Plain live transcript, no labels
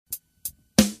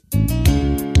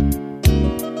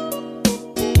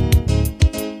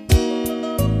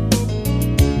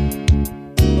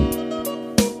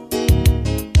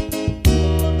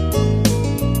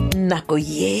nako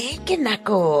ye ke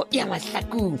nako ya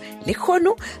mahlakong le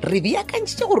kgono re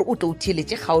beakantšitše gore o tlo o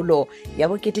theeletše kgaolo ya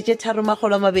bo 3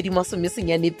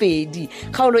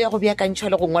 kgaolo ya go beakantšhwa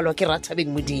le go ngwalwa ke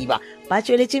Rathabeng Modiba ba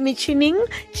tšweletše metšhineng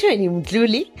Tšhweni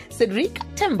Mdluli, Cedric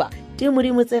Temba,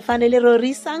 Modimo Tsefane le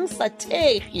Rorisang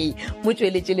Sathegi,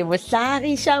 motšweletše le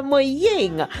mohlagiša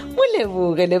moyeng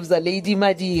Moleboge Lebza Lady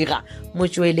Madira,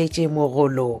 motšweletše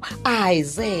mogolo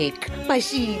Isaac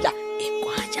Mashila.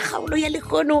 Ekwaja kgaolo ya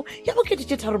lekgono ya bo 3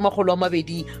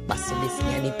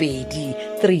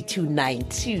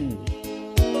 3292.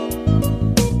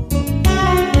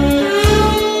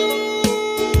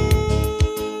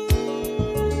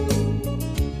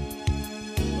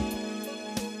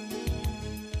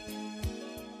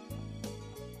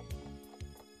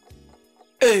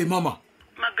 Hey mama,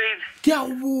 my baby. ke a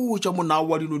go botša mona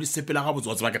wa dilo di sepela ga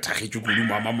botswa ba ke thagetse kudu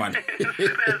mama man. Yo,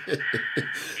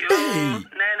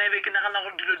 na be ke nagana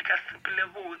gore dilo di ka sepele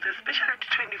botse, especially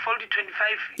 24 to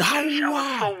 25. I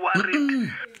was so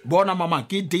worried. Bona mama,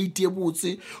 ke date e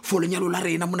botse for lenyalo la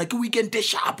rena mona ke weekend e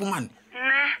sharp man.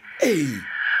 Ne. Hey.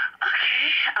 Okay,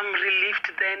 I'm relieved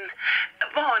then.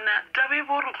 Bona, tabe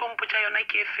bo re tlompotša yona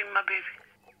ke efe my baby.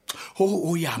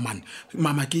 Oh yeah man,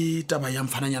 mama ke taba ya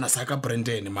mfananyana sa ka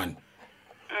Brandon man.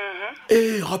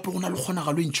 Gape gona le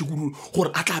kgonagalo e ntši kudu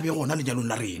gore a tla be gona lenyalong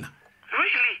la rena.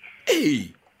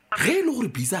 Really? Ge e le gore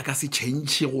Bizza ka se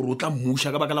change gore o tla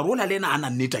mmuša ka baka la rola le ena a na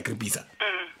nnete a kry Bizza.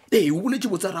 O boletše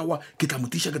botsa rawa ke tla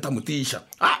motiša.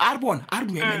 A re bona, a re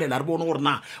duemelela, a re bone gore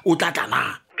na o tla tla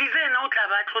na. Bizza ena o tla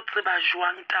ba tlo tseba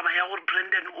jwang taba ya gore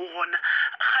Brandon o gona.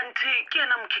 Kganthe ke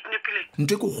ena mo kidnapile.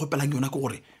 Nte ke go kgopelang yona ke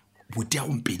gore bote ya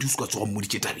gompedi o se ka tsoga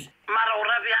mmoditše tabeng. Mara o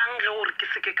ra bjang ge gore ke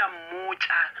seke ka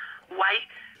mmotša. Why?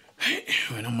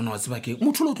 Wena mona wa tseba ke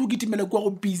motho lo tlo kitimela kwa go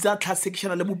Bizza tla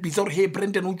section le mo Bizza gore hey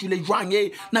Brandon o tswile jwang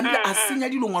na mme a senya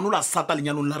dilo ngwana o la sata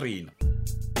lenyalong la rena.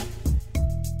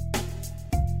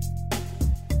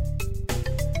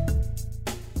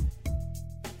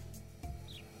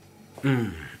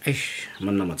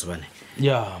 Monna Matsebane.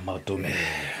 Ya matome.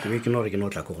 Ke be ke no re ke no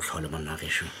tla go tlhola monna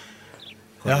gesho.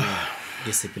 Ya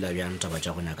ke sepela bjang taba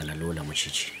tša go nyaka la lola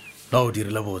Motšhitšhi. la o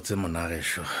dirile botse monna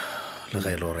gesho le ga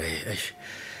ile gore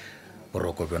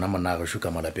boroko bjona monna gesho ka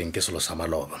malapeng ke selo sa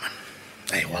maloba man.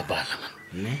 Wa bala man.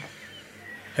 Ne?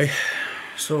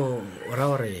 So ra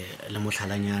gore le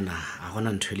motlhalanyana a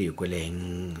gona ntho le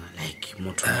ikweleng like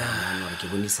motho a re ke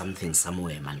bone something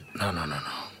somewhere man. No.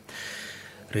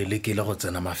 Re lekile go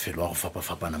tsena mafelo a go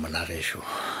fapa-fapana monna gesho.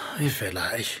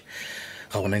 Fela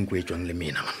ga gona nkwe e tswang le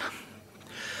mina man.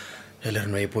 Le re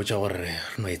no ipotša gore re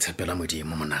no itshepela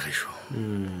Modimo monna gesho.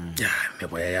 Ya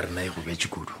meboya ya rena e go betše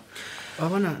kudu. Wa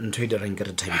bona ntho e dirang ke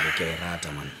re thabile ke e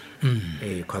rata man.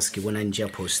 Cause ke bona ntše a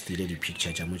postile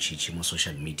di-picture tša Motšhitšhi mo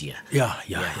social media. Ya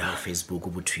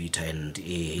Facebook, bo Twitter and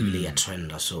ile ya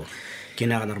trenda so ke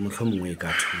nagana re motlho mongwe e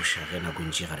ka thuša ge nako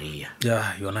ntši ga re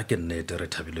ya yona ke nnete re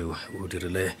thabile o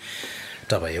dirile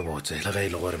taba e botse le ga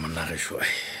ile gore monna gesho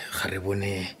ga re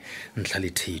bone ntlha le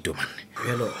theito man.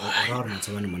 Hello ra re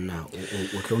Matsebane monna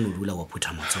o tlo no dula wa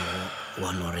phutha matsogo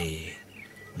wa no re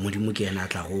Modimo ke ena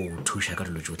tla go thuša ka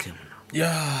dilo tsotlhe monna.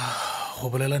 Ya go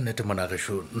bolela nnete monna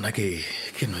gesho nna ke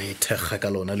no e thekga ka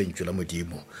lona lentswe la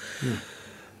Modimo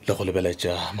le go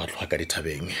lebeletša matlho a ka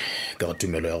dithabeng ka go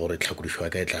tumelo ya gore tlhakodišo ya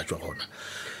ka e tla tswa gona.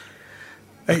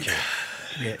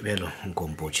 Belo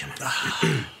nkompotše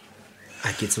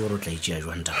a ke tsebe gore o tla itšea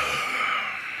jwang taba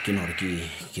ke no gore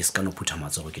ke se ka no phutha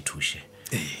matsogo ke thuše.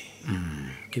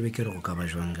 Ke be ke re go ka ba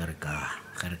jwang ge re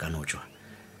ka no tswa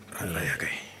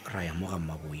ra ya mo ga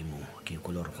Mmaboimo ke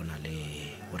kole gore go na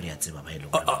le o re ya tseba ba ile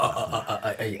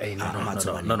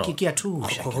ke a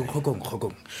thuša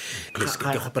Kgokong please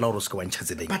ke gopela gore o se ka wantšha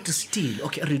tseleng. but still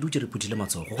okay re dutse re phuthile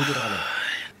matsogo go diragala.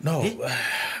 No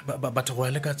batho go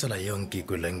le ka tsela yeo nke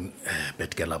kweleng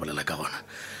betke la bolela ka gona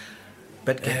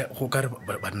go ka re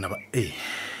banna ba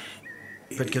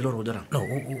betke lo re go dirang no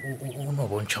o no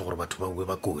bontšha gore batho ba bue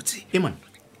ba kotsi man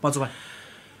Matsebane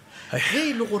ge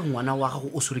e le gore ngwana wa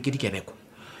gago o swere ke dikebeko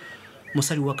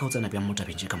mosadi wa ka o tsena bjang mo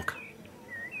tabeng tše ka moka.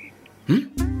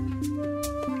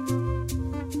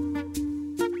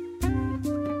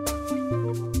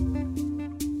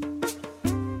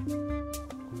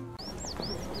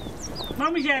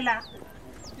 Mamujela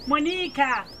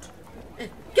Monica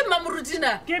Ke Mma Moruti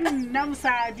na ke nna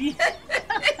mosadi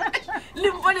le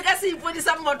mpone ka se ipone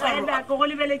sa mmotoro. ena go go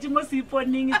lebeletše mo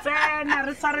seiponeng tsena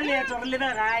re tshware leeto re lebe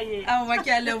gae. Aowa ke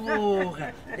a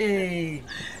leboga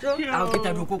ao ke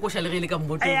tla dikokoša le ge e le ka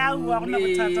Ai, aowa, go na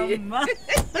bothata, mma.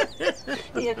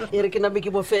 e re ke name ke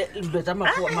bofe dilo tsa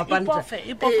mapanta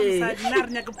mosadi nna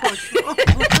re nyaka phoso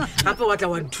gape wa tla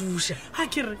wa nthuša a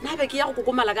kere nabe ke ya go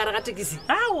kokomala ka re ga tekisi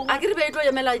Ao. a ke re be e tlo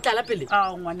emela e tlala pele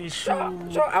a ngwaneso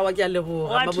so awa ke a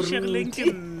leboga wa thušegileng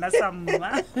ke nna sa mma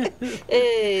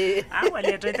awa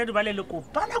leeto e tla di ba le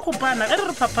kopana ge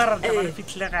re phapara re taba re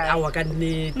fitlhile gae awa ka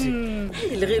nnete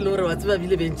le ge e le gore wa tseba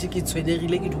bile bentši ke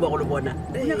tshwenyegile ke duba go le bona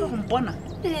o nyaka gompona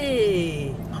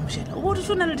mamošela o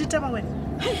bodise o na le ditaba wena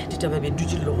ditaba be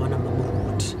dutse le gona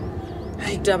Mamoruti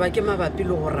ditaba ke mabapi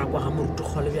le go rakwa ga Moruti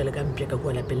Kgole bjale ka mpia ka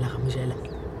kua lapeng la ga Mojela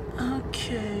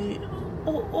okay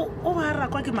o ba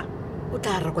rakwa ke mang o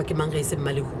tla rakwa ke mang ga e se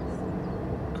mmalego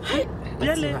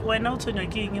bjale wena o tshwenywa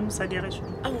ke eng mosadi ya gešo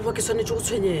aowa ke swanetse go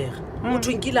tshwenyega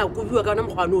motho nkile a kobiwa ka ona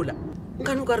mokgwane ola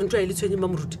nkane o ka re ntho a e le tshwenye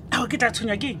Mamoruti ao ke tla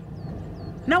tshwenywa ke eng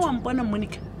nna wa mpona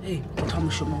monica o tla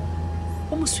mošomong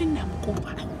o moswinne a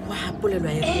mokopa wa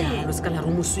polelwa e rialo se ka la re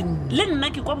o moswinne le nna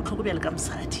ke kwa botlhoko bjale ka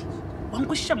mosadi wa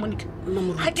nkwešiša monica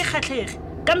ga ke kgatlhege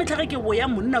ka metlha ge ke boya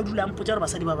monna o dula mpotsa gore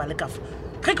basadi ba ba le kafa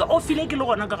ge ke ofile ke le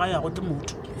gona ka ga ya gote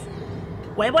motho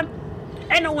wa e bona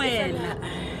ene wena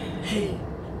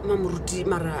Mamoruti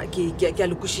mara ke a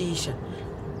le kwešiša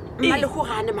mmalego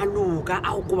gane maloka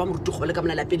a go koba Moruti Kgole ka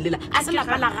mona lapeng lela a se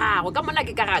lapa la gagwe ka mona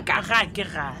ke ka gaka ga ke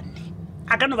gane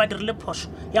a ka no ba dirile phoso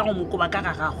ya go mokoba ka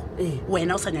ga gago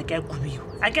wena o sa nyaka ya kubiwa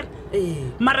a kere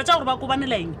mara tsa gore ba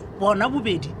kobanela eng bona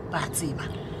bobedi ba tseba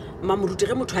Mamoruti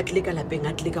ge motho a tlile ka lapeng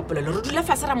a tlile ka polelo re dula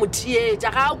fase ra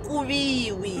mothietša ga a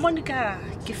kobiwe monica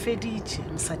ke feditše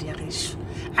mosadi ya gešo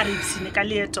a re ipsine ka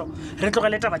leeto re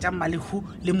tlogele taba tša mmalego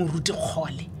le Moruti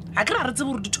Kgole a ke re a re tsebe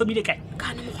gore di thomile kae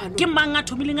ke mang a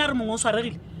thomileng a re mongwe o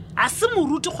swaregile a se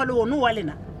Moruti Kgole one wa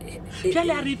lena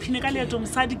bjale a re iphine ka leeto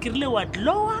mosadi ke rile wa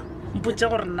tloa mpotse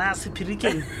gore na sephiri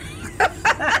keng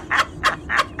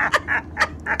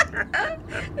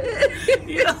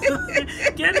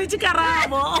ke netse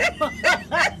karabo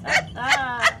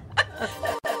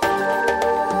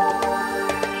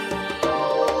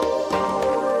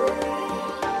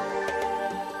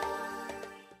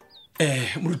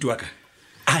moruti wa ka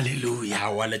alleluja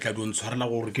wa letla di o ntshwarela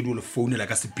gore ke di o le founela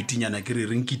ka sepitinyana ke re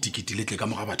reng kitikiti letle ka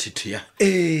moga bathetheya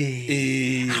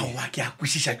aowa ke a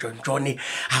kwešiša tšontšone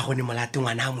ga gone molate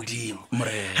ngwana a modimo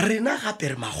rena gape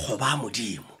re makgoba a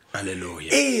modimo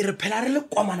alleluja re phela re le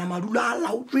kwamana madulo a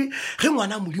laotswe ge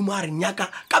ngwana a modimo a re nyaka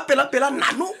ka pelapela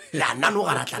nano la nano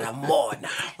ga ratla mmona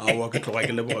aowa ke tloga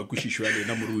ke leboga kwešišo ya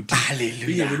lena moruti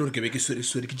Alleluia. ebele gore ke be ke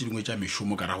swereswere ke tše dingwe tša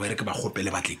mešomo ka rago ere ke ba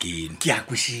kgopele batlekene ke a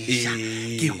kwešiša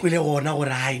ke kwele gona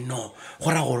gore a no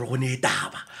go ra gore go ne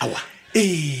taba awa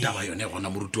taba yone gona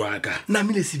moruti wa ka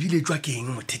namile sebile tswa ke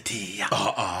eng mothetheya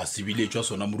sebiletswa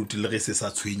sona moruti le ge se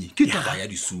sa tshwenye ke taba ya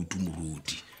disutu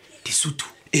moruti disutu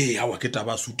awa ke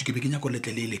taba sutu ke be ke nyako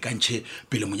letle le lekantšhe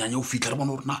pele monyanya o fitlha re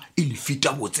bona gore na e le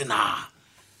fita botse na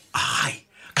ai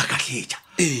ka katletša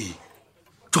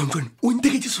tsontsone o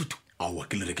nteketse sutu awa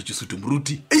ke le reketse sutu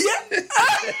moruti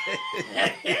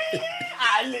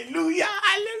alleluja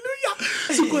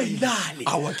seko ilale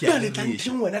Aowa, ke a le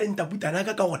tlantšheng wena le ntaputana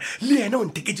ka gore le yena o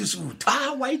nteketse sutu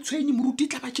awa e tshwenye moruti e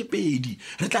tla ba tšepedi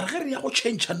re tla re ge re ya go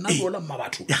tšhentšha nna leola mma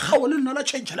batho gao le nna la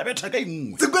tšhentšha la betha ka e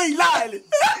nngwe seko ilale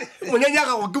monyanya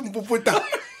gago ke mpopota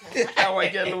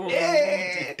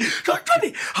tsone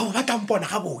ga o batlampona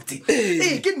ga botse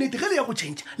ke nnete ge le ya go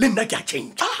tšhentšha le nna ke a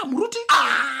tšhentšha moruti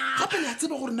gape le a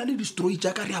tseba gore na le distroi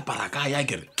jaaka re apara ka ya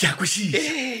kere ke a kwešiša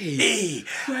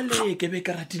jale ke be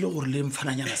ke ratile gore le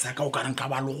mfananyana sa ka o ka reng ka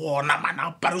ba le gona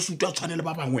mana apare sutu a tshwane le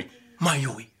ba bangwe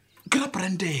mayoe ke la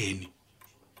branden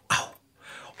ao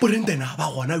borentena ba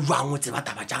gona jwang o tseba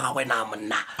taba tša gagwe na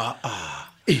monna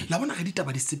la bona ge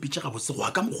ditaba di sepetse ga botse go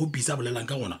a ka mokgopisa a bolelang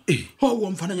ka gona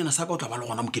wa mfananyana sa ka o tla ba le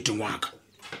gona moketeng wa ka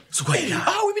sekoela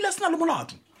ebile a se na le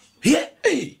molato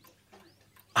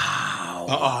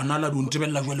na la di o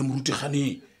ntebelela jwa le moruti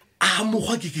ganeng a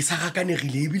mokgwa ke sa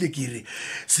gakanegile ebile ke re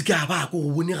se ke a ba ko go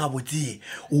bone gabotse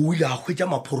o ile a hwetša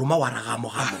maphoroma wa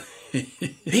ragamogamo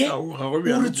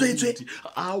o re tswetswe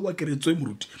awa ke re tswe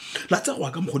moruti la tsa go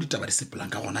a ka mokgo ditaba di sepelang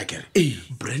ka gona kere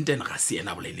branden ga se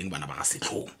ena bolaeleng bana ba ga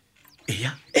setlhong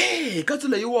ka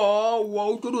tsela e wa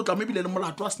o tlo di o tlamo ebile le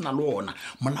molato a sena le ona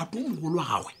molato o mogolo wa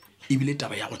gagwe ebile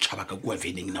taba ya go tšhaba ka kua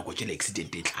veneng nako tšela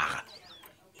accident e tlhaga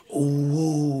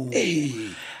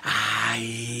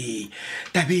ai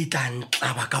tabe e tla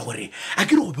ntlaba ka gore a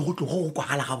ke re go be go tlogo go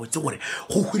kwagala gabotse gore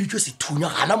go hweditswe sethunya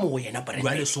gana mo go yena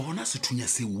jale sona sethunya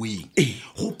seweng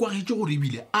go kwagetse gore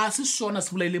ebile a se sona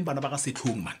se bolaileng bana ba ga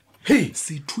setlhong man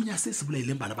sethunya se se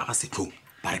bolaileng bana ba ga setlhong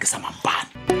ba re ke sa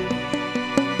mampane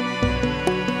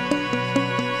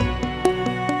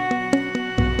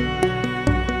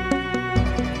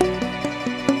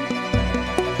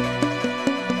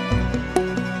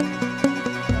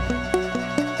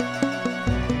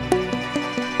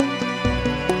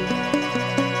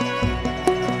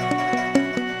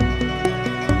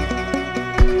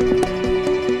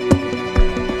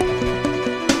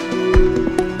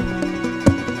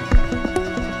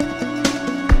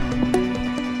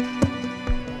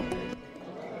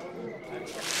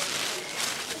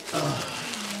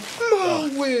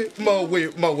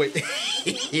mawe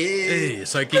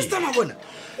Saki. Mr. Mabona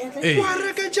wa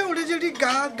reka tšeo le tše di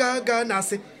ga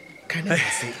nase kana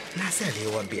nase a le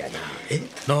wa biana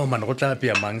No man go tla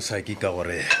pia mang Saki ka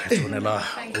gore ka tshwanela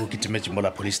o kitimetse mo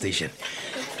la police station.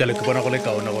 Ke le ke bona go le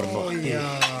kaona gore no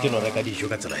ke no reka dijo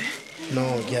ka tsela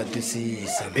no ke a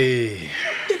tsisa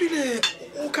ebile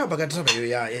o ka ba ka traba yo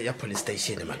ya police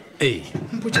station man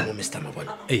mpotsa mo Mr.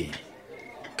 Mabona ke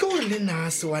gore le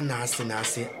nase wa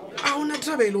nase a ona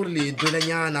traba ile gore le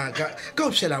dwelanyana ka o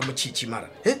pshela Motšhitšhi mara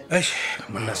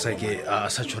monna Saki a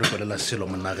sa tshwere bolela selo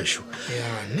monna gesho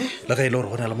yane le ga ile gore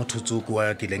go na le mothotsuku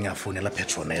wa kileng ya founela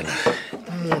petronela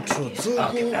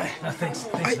mothotsuku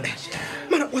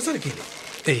mara wa sa re kele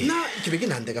na ke be ke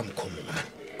nande ka mokhomo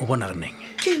o bona re neng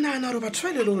ke nana re batho ba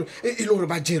ile gore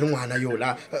ba jere ngwana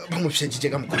yola ba mo psheditše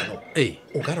ka mokhono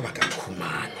o ka re ba ka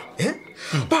khumana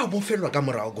ba bofelwa ka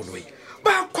morago koloi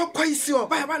ba khwakhwaisiwa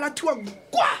ba ba lathiwa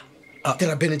kwa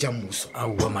tera bene ja mmuso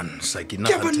aowa man Saki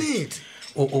ke bonete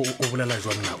o bolela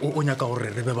jwana o nyaka gore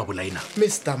re be ba bolaina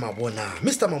Mr. Mabona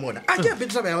a ke a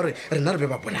betra ba ya gore rena re be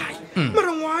ba bolai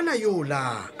mara ngwana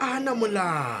yola a na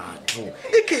molato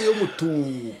e ke yo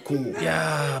motuku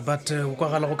ya but o kwa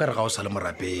gala go ka re ga o sa le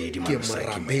morapedi ke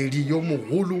morapedi yo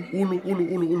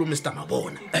mogolo Mr.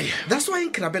 Mabona that's why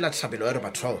inkrabela thabelo ya re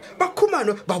batho ba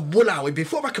khumano ba bolawe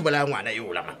before ba ke bolaya ngwana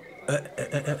yola man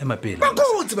mapele ba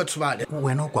kotsi batho bale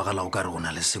wena o kwa gala o ka re o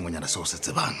na le sengwenyana seo se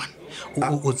tsebang man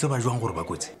o tseba jwang gore ba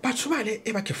kotsi batho bale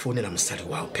e ba ke founela mosadi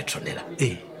wa petronela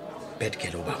bad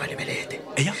girl o ba ba lebelete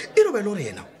ya e lo ba lo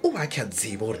rena o ba ke a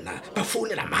tseba gore na ba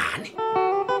founela mane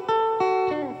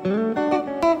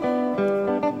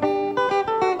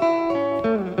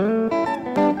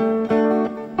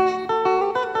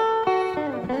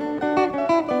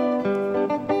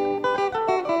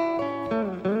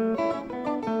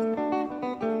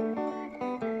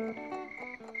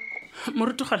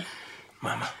Moruti Kgole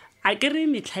mama a ke re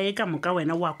metlha e ka moka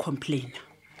wena wa complaina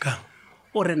ka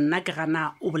o re nna ke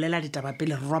gana o bolela ditaba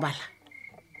pele re robala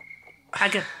a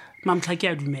ke mamtlha ke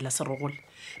a dumela serogole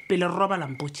pele re robala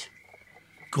mpotse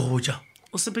ke go ja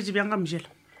o sepetse bjang ka mojela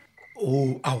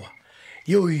awa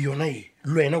yo yona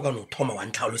lwena o ka no thoma wa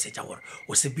ntlhaolosetša gore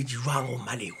o sepedi jwang go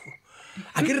malego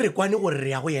a ke re kwane gore re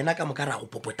ya go yena ka moka ra go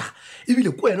popota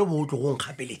ebile ko wena bo o tlo go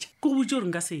nkgapeletša ke go botse gore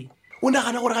nka se o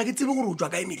nagana gore ga ke tsebe gore o tswa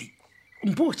ka emedi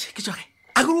mpotse ke tswage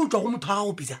a ke re o tswa go motho ga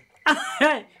go pisa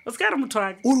o se ka re motho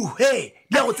wa ka o re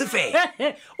le ya go tsefela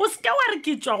o se ka wa re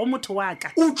ke tswa go motho wa ka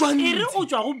o tswa e re o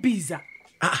tswa go Bizza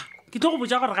ke tlo go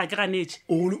botsa gore ga ke ganetse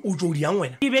o tswa o diang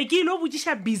wena ke be ke ile o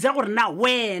botsiša Bizza gore na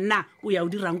wena o ya o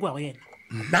dirang kwa go yena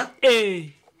nna ke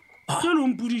le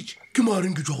ompoditše ke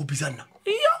maareng ke tswa go pisa nna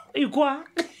iyo ekwa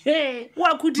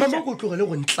wa khuditša mama ko tlogele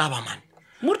go ntlaba mane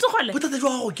Moruti Kgole bothata jwa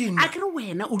gago ke nna a ke re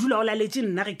wena o dula o laletše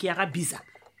nna ge ke ya ga Bizza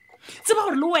tseba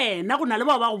gore le wena go na le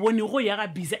bao ba go bone go ya ga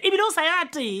Bizza ebile o sa ya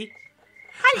tee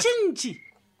gantšintši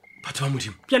batho ba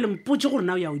modimo bjale mpotse gore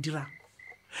na o ya o dirang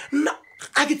nna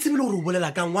a ke tsebile gore o bolela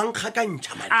kang wa nkga ka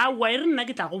ntšha mane awa e re nna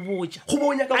ke tla go botsa go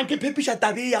bonya ka ke phepiša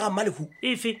tabe ya ga mmalego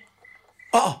efe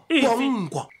wa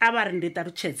nkwa a ba reng deta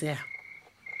re tšhetsega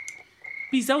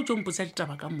Bizza o tšompotsa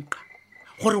ditaba ka moka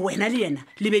gore wena le yena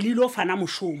le be le ile o fana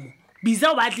mošomo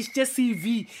Bizza o ba tlišitše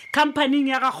CV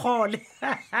companying ya ga Kgole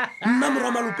nna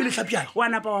morwa malope le tlhapjana wa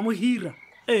napa wa mo hira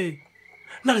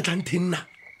nna re tlanthe nna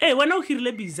wena o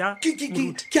hirile Bizza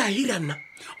ke a hira nna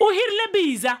o hirile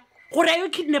Bizza gore a yo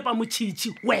kidnapa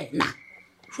Motšhitšhi wena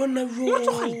jona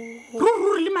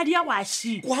ruri le madi a wa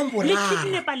shi Wa mborara. le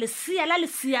kidnapa lesea la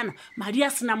leseana madi a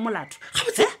sena molato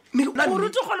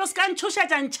Moruti Kgole o se ka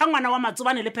ntšhošetša ntšha ngwana wa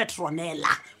matsobane le petronela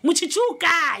Motšhitšhi o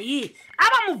kae a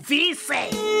ba mo vise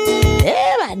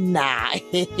banna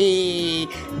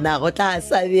na go tla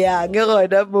sa bjang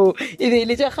gona mo e be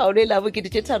ile tša kgaolo e la bokete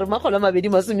tše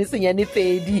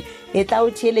 320 e tla o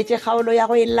theeletše kgaolo ya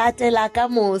go e latela ka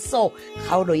moso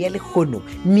kgaolo ya lekgono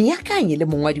meakanye le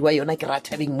mongwadi wa yona ke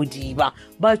Rathabeng Modiba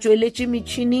ba tšweletše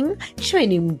metšhining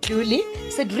Tšhweni Mtluli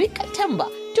Cedric Temba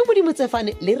Tumodimo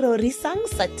Tsefane le rorisang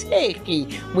Sathegi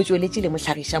motsweletši le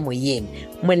mohlagiša moyeng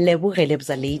Molebogele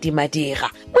Bza Lady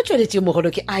Madira motsweletši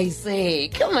mogolo ke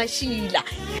Isaac Mashila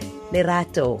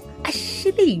Lerato a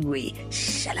šhiliwe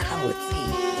šala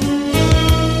gabotse